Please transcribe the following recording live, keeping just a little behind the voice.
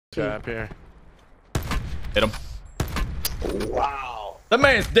Guy up here. Hit him. Wow. The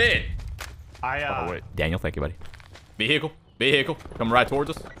man's dead. Oh, wait. Daniel, thank you, buddy. Vehicle. Come right towards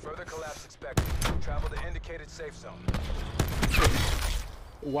us. Further collapse expected. Travel to indicated safe zone.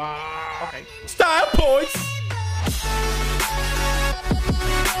 Wow. Okay. Style points.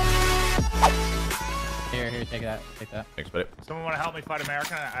 Here, take that. Thanks, buddy. Someone want to help me fight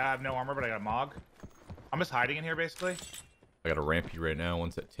American? I have no armor, but I got a Mog. I'm just hiding in here, basically. I got a rampy right now.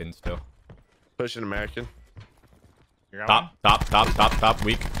 One's at 10 still. Pushing American. You got Top.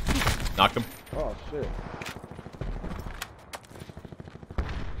 Weak. Knocked him. Oh shit.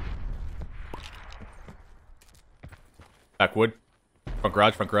 Backwood. Front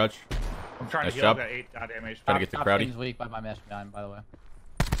garage. I'm trying Nice to heal. job. Got 8 damage. Trying to get to Crowdy. Top weak by my mesh gun, by the way.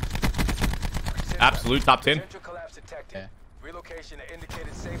 Absolute top 10. Potential collapse detected. Okay. Relocation to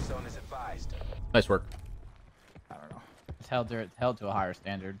indicated safe zone is advised. Nice work. I don't know. It's held to a higher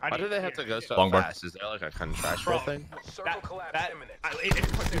standard. Why do they have to go so Long bar. fast? Is there like a contractual thing? Circle collapse imminent.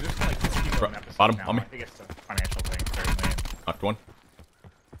 It's like 15 Bro, episodes bottom, now. on me. I think it's a financial thing. Certainly. Knocked one.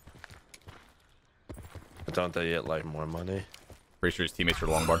 But don't they get like more money? Pretty sure his teammates are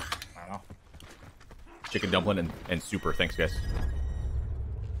long bar. I don't know. Chicken dumpling and super. Thanks, guys.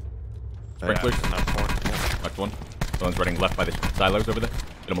 Yeah, Sprinklers. enough Knocked one. Someone's running left by the silos over there.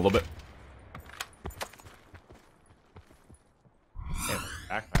 Hit him a little bit.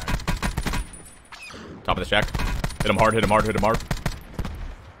 Backpack. Top of the shack. Hit him hard. Hit him hard. Hit him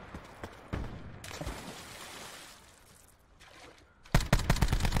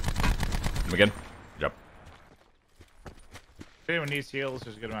again. Good job. If anyone needs heals,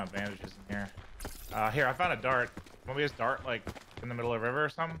 there's a good amount of bandages in here. Here, I found a dart. Want me to dart like in the middle of the river or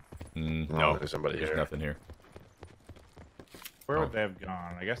something? No, there's somebody there's here. nothing here. Where would they have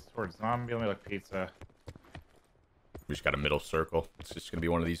gone? I guess towards zombie. Let me look pizza. We just got a middle circle. It's just gonna be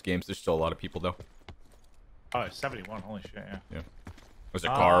one of these games. There's still a lot of people though. Oh, it's 71. Holy shit, yeah. There's a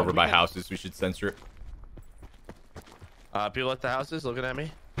car over we by can- houses. We should censor it. People at the houses looking at me.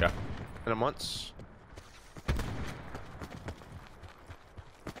 Yeah. Hit them once.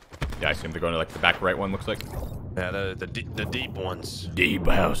 Yeah, I assume they're going to like the back right one. Looks like. Yeah, the deep ones. Deep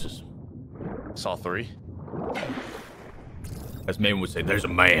houses. Saw 3. As man would say, there's a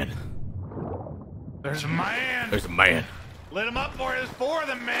man. There's a man. There's a man. Lit him up for it. There's 4 of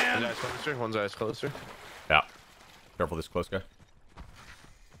them, One man. guy's closer. One guy's closer. Yeah. Careful, this close guy.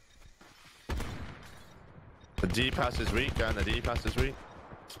 The deep house is weak. Guy in the deep house is weak.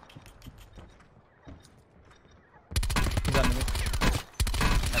 He's under me.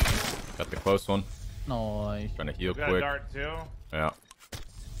 Got the close one. Nice. Trying to heal Got a quick. dart too. Yeah.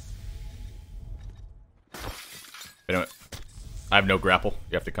 Anyway, I have no grapple.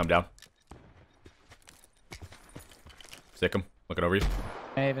 You have to come down. Stick him. Looking over you.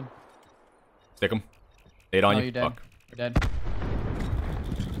 Haven. Stick him. 8 on Oh, you. you're dead. Fuck. You're dead.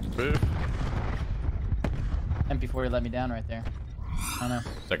 Move. MP40 let me down right there. Oh no.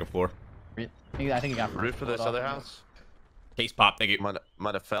 Second floor. I think he got Roof of this pulled other off. house. Case pop. Thank you.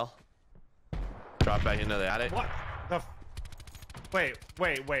 Might have fell. Drop back into the attic. What? The? Wait.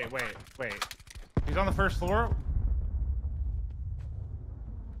 He's on the first floor.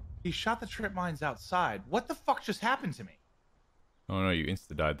 He shot the trip mines outside. What the fuck just happened to me? Oh no, you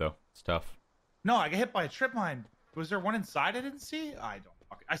insta died though. It's tough. No, I got hit by a trip mine. Was there one inside I didn't see? I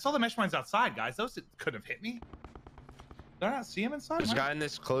don't. I saw the mesh mines outside, guys. Those could have hit me. Did I not see him inside? There's a guy in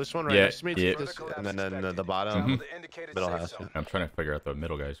this close one right Yeah, next to me. yeah. This, and then the bottom. Travel to indicated Middle safe house. zone. I'm trying to figure out the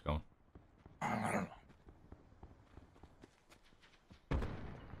middle guy's going. I don't know.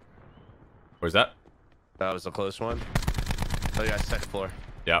 Where's that? That was the close one. Oh, yeah, second floor.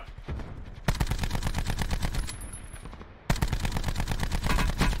 Yeah.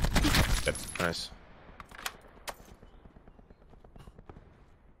 Good. Nice.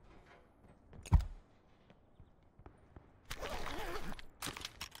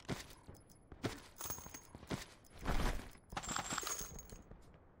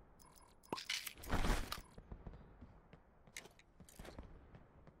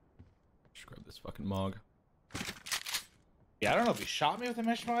 Just grab this fucking mog. Yeah, I don't know if he shot me with a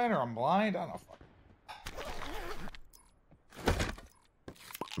mesh mine or I'm blind. I don't know. Fuck.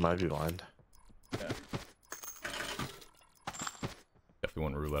 Might be blind. Yeah. Definitely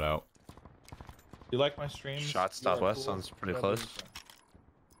want to rule it out. You like my streams? Shot You like southwest cool sounds pretty brothers? close.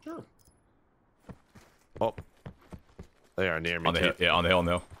 Sure. Oh. They are near me. On the hill, too. yeah, on the hill,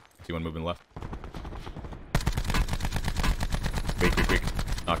 no. See one moving left. Quick.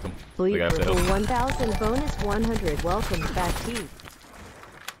 Knocked him. Bleep The guy up the Ripple hill. 1000 bonus 100. Welcome back, TeeP.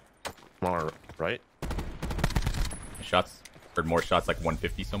 More right. Shots. Heard more shots, like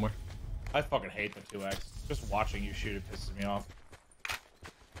 150 somewhere. I fucking hate the 2x. Just watching you shoot it pisses me off.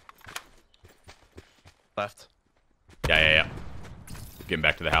 Left. Yeah. Getting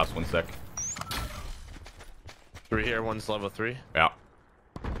back to the house 1 sec. 3 here, one's level 3. Yeah.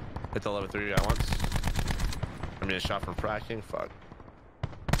 Hit the level 3 guy once. I mean, a shot from fracking. Fuck.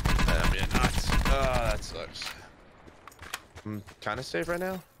 I'm being nuts. Oh, that sucks. I'm kind of safe right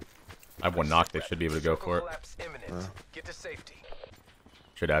now. I have 1 knock. They should be able to go for it. Collapse imminent. Get to safety.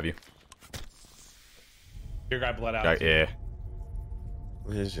 Should have you. Your guy bled out. Yeah.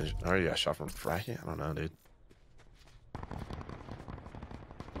 Oh, you got shot from fracking? I don't know, dude.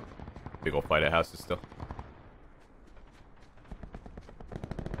 Big ol' fight at houses still.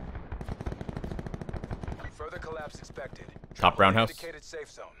 Further collapse expected. Top brown house. Indicated safe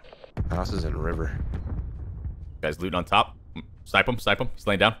zone. House is in river. Guys looting on top. Snipe him. He's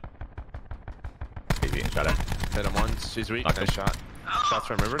laying down. He's getting shot at. Hit him once. He's weak. Knocked Nice him. shot. Shots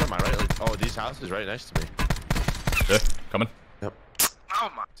from river to my right. Like, oh, these houses right next to me. Good. Coming. Yep.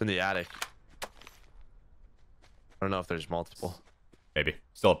 It's in the attic. I don't know if there's multiple. Maybe.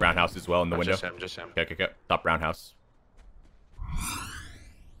 Still a brown house as well in the window. Just him. Okay. Top brown house.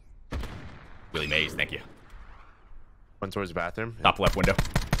 Really maze, thank you. One towards the bathroom. Top left window.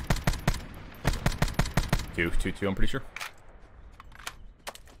 2, I'm pretty sure.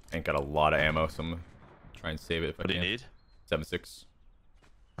 Ain't got a lot of ammo, so I'm gonna try and save it if I What do can. you need? 7.6.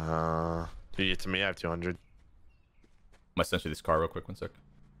 Do you get to me? I have 200. I'm gonna send you this car real quick, 1 sec.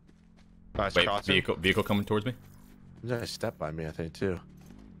 Nice Wait, crossing. vehicle coming towards me. There's a step by me, I think, too.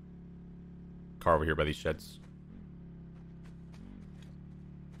 Car over here by these sheds.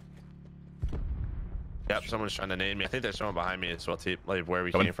 Yep, someone's trying to nade me. I think there's someone behind me as well, TeeP. Like where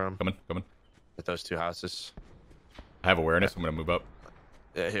we Coming, came from. coming. At those 2 houses. I have awareness. I'm gonna move up.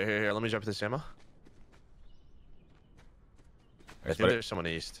 Yeah, here. Let me jump this ammo. I Nice, think buddy. there's someone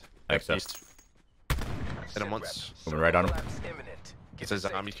east. Thanks, Seth. East. Hit him once. Moving right on him. Collapse imminent. Get It's a to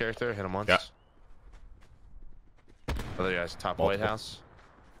safety. zombie character. Hit him once. Yeah. Other guys, top Multiple. White House.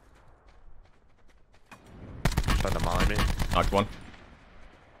 Trying to molly me. Knocked 1.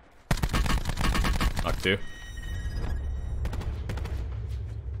 Knocked 2.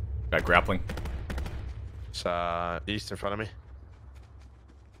 Got grappling. It's east in front of me.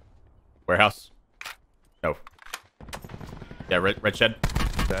 Warehouse. No. Yeah, red shed.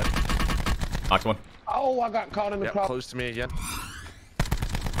 Dead. Knocked 1. Oh, I got caught in the Yep, crowd. close to me again.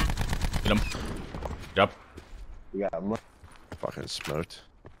 Hit him. Good job. Yeah, Fucking smoked.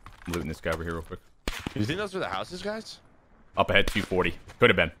 I'm looting this guy over here real quick. You think those were the houses, guys? Up ahead, 240. Could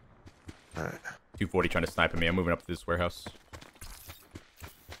have been. Alright. 240 trying to snipe at me. I'm moving up to this warehouse.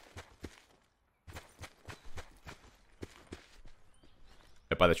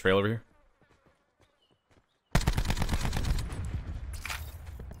 Hit by the trail over here.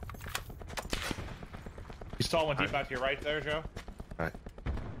 You saw one deep out to your right there, Joe? Alright.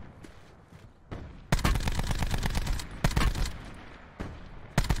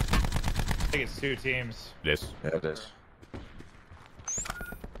 I think it's 2 teams. It is. Yeah, it is.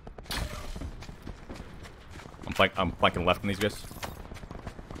 I'm flanking left on these guys.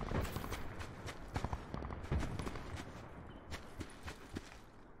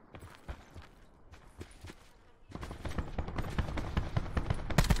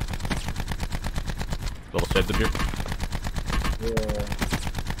 Little sheds up here. yeah.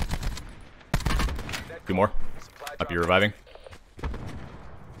 2 more. Supply Might be drop. reviving.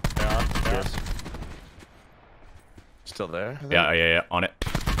 Yes. Still there? I think? Yeah. On it.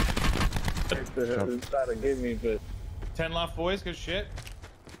 It's trying to get me, but 10 left, boys. Good shit.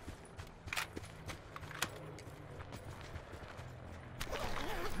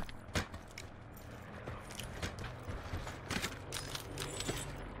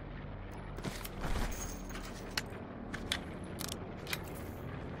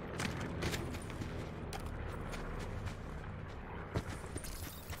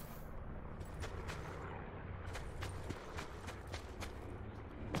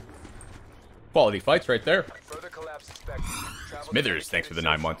 Quality fights right there. Further collapse expected. Travel to Smithers, thanks for the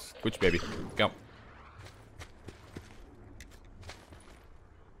 9 indicated months. Twitch, baby. Let's go.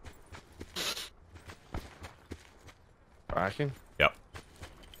 Fracking? Yep.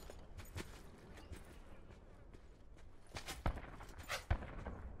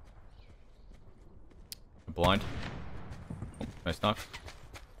 Blind. Oh, nice knock.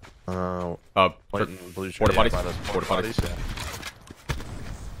 White and blue Porta shirt, potties. by those Porta potties. Yeah.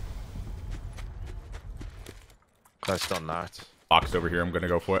 Guy's still knocked. Box over here. I'm gonna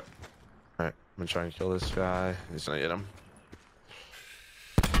go for it. Alright, I'm gonna try and kill this guy. He's gonna get him.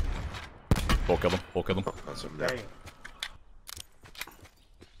 Full kill him. Oh, that's him there.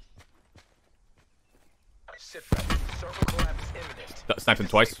 Sit rep. Circle collapse imminent. Sniped him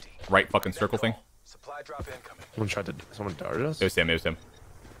twice. Right fucking circle thing. Supply drop incoming. Someone darted us? It was him. It was him.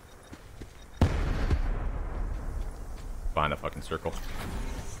 Behind the fucking circle.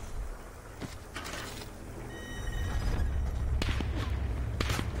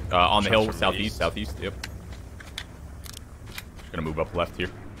 On the hill, from southeast, east. southeast. Yep. Just gonna move up left here.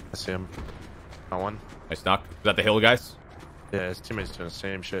 I see him. Got one. Nice knock. Is that the hill, guys? Yeah, his teammates doing the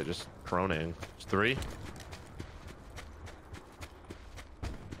same shit, just proning. It's 3.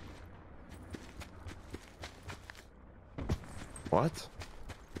 What?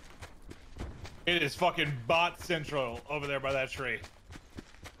 It is fucking bot central over there by that tree.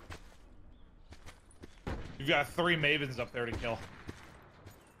 You've got 3 Mavens up there to kill.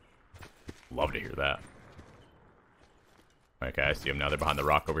 Love to hear that. Okay, I see them now. They're behind the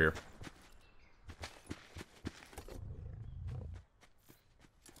rock over here.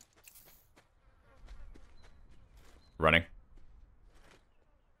 Running.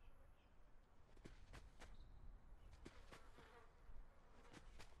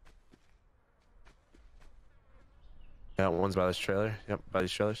 Yeah, one's by this trailer. Yep, by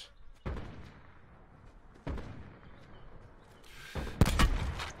these trailers.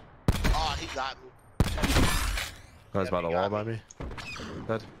 Oh, he got me. Guy's by the he wall got by me.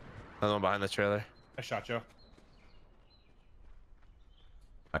 Dead. Another one behind the trailer. I shot Joe.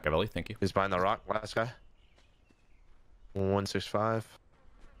 Machiavelli, thank you. He's behind the rock, last guy. 165.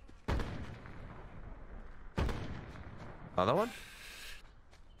 Another one? I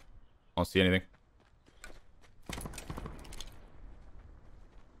don't see anything.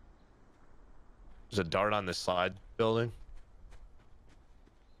 There's a dart on this side building.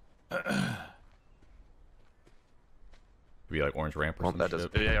 Be like orange ramp or Oh, some that does.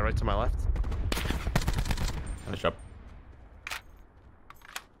 shit. Yeah, right to my left. Finish up.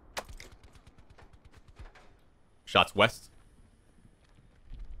 Shots west.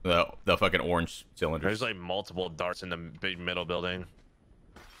 The fucking orange cylinder. There's like multiple darts in the big middle building.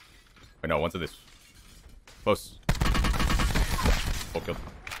 Wait, no, one's in this. Close. Full kill.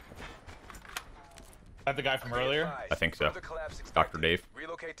 That the guy from earlier? I think so. Further collapse expected. Dr. Dave.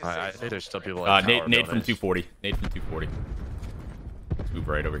 Relocate to I safe think there's still zone. people like Nade from 240. Nade from 240. Let's move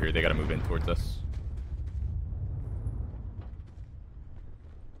right over here. They gotta move in towards us.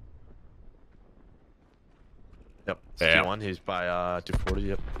 Yep. Yeah. One. He's by 240.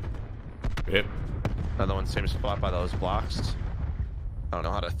 Yep. Good hit. Another one, same spot by those blocks. I don't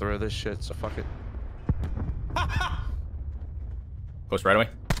know how to throw this shit, so fuck it. Close right away.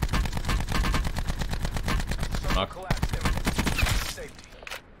 Circle Knock. collapse imminent. Safety.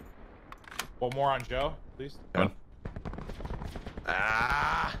 One more on Joe, please. Come on.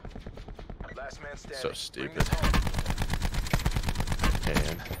 Ah! Last man standing. So Bring stupid. this home.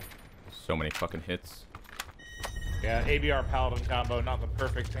 Man. So many fucking hits. Yeah, ABR Paladin combo, not the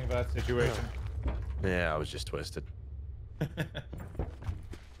perfect thing for that situation. Yeah, I was just twisted.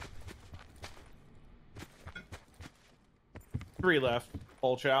 3 left.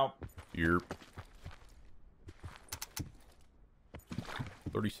 Pulch out. You're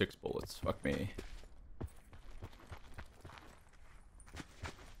 36 bullets. Fuck me.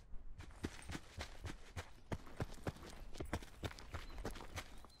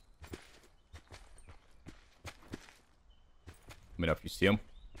 Let me know if you see him.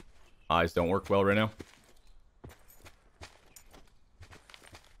 Eyes don't work well right now.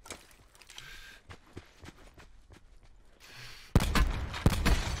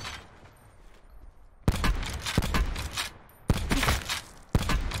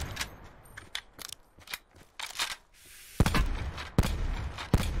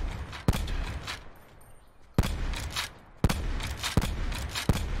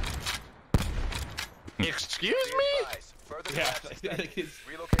 Excuse Be me? advised, further Yeah, collapse expected. it's-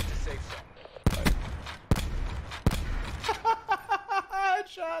 Relocate to safe zone.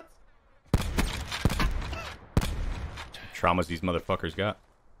 Headshots. Traumas these motherfuckers got.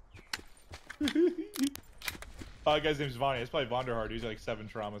 Oh, that guy's name's Vonnie. It's probably Vonderhard. He's like 7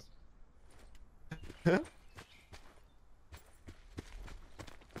 traumas.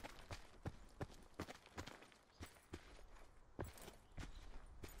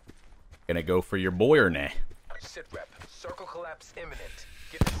 Gonna go for your boy or nah? Sit rep. Circle collapse imminent.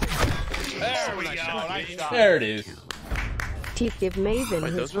 Get to safe zone. There we go. Nice shot. There it is. TeeP, give Maven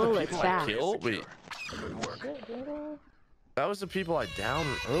Wait, his those are the bullets people I back. killed? Wait. Good work. That was the people I downed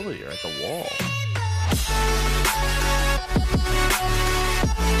earlier at the wall.